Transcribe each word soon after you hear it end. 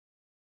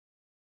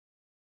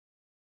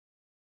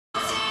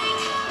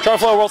Charlie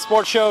Flowe World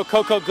Sports Show,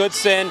 Coco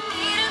Goodson.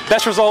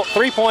 Best result,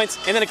 3 points,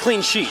 and then a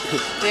clean sheet.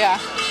 Yeah,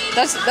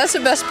 that's the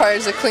best part,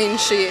 is a clean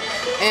sheet.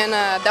 And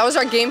that was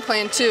our game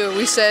plan too.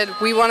 We said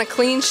we want a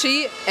clean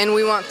sheet and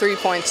we want 3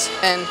 points,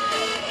 and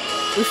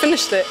we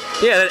finished it.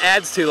 Yeah, that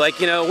adds to, like,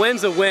 you know,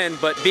 win's a win,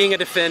 but being a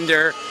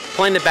defender,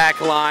 playing the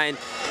back line,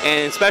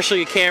 and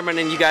especially Cameron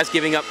and you guys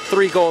giving up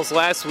 3 goals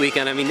last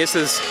weekend, I mean, this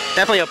is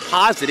definitely a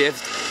positive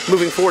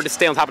moving forward to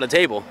stay on top of the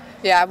table.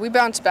 Yeah, we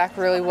bounced back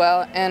really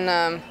well,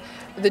 and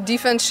the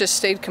defense just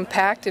stayed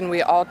compact, and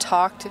we all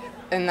talked,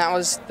 and that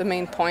was the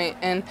main point.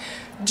 And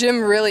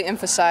Jim really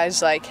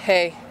emphasized, like,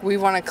 hey, we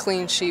want a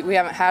clean sheet. We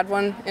haven't had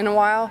one in a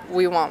while.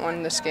 We want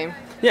one this game.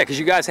 Yeah, because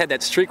you guys had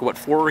that streak of, what,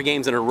 4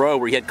 games in a row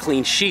where you had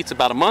clean sheets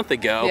about a month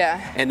ago.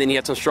 Yeah. And then you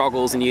had some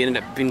struggles and you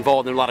ended up being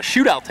involved in a lot of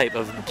shootout type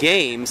of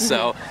games.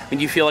 So, I mean,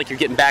 do you feel like you're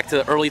getting back to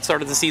the early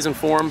start of the season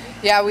form?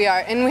 Yeah, we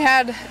are. And we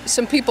had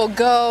some people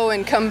go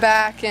and come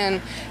back,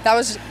 and that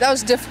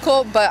was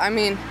difficult, but I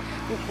mean,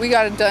 we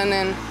got it done,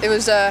 and it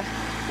was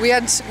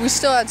we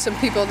still had some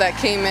people that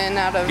came in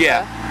out of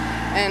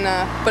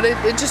but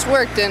it just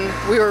worked, and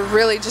we were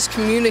really just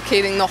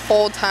communicating the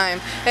whole time.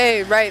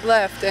 Hey, right,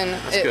 left, and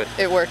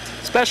it worked.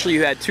 Especially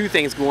you had 2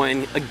 things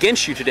going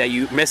against you today.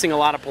 You missing a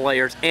lot of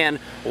players, and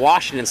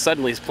Washington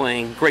suddenly is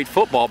playing great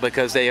football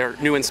because they are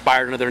new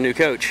inspired under their new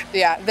coach.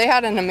 Yeah, they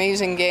had an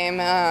amazing game.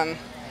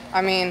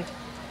 I mean,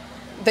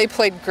 they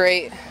played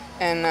great,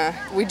 and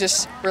we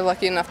just were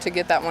lucky enough to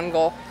get that 1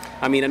 goal.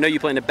 I mean, I know you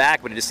play in the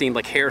back, but it just seemed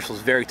like Harris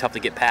was very tough to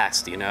get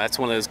past. You know, that's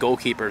one of those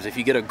goalkeepers. If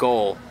you get a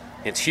goal,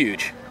 it's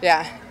huge.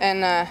 Yeah,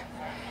 and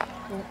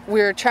we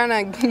were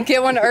trying to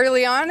get one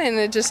early on, and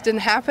it just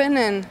didn't happen,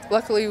 and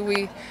luckily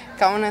we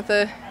got one at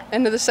the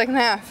end of the second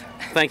half.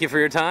 Thank you for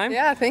your time.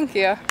 Yeah, thank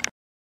you.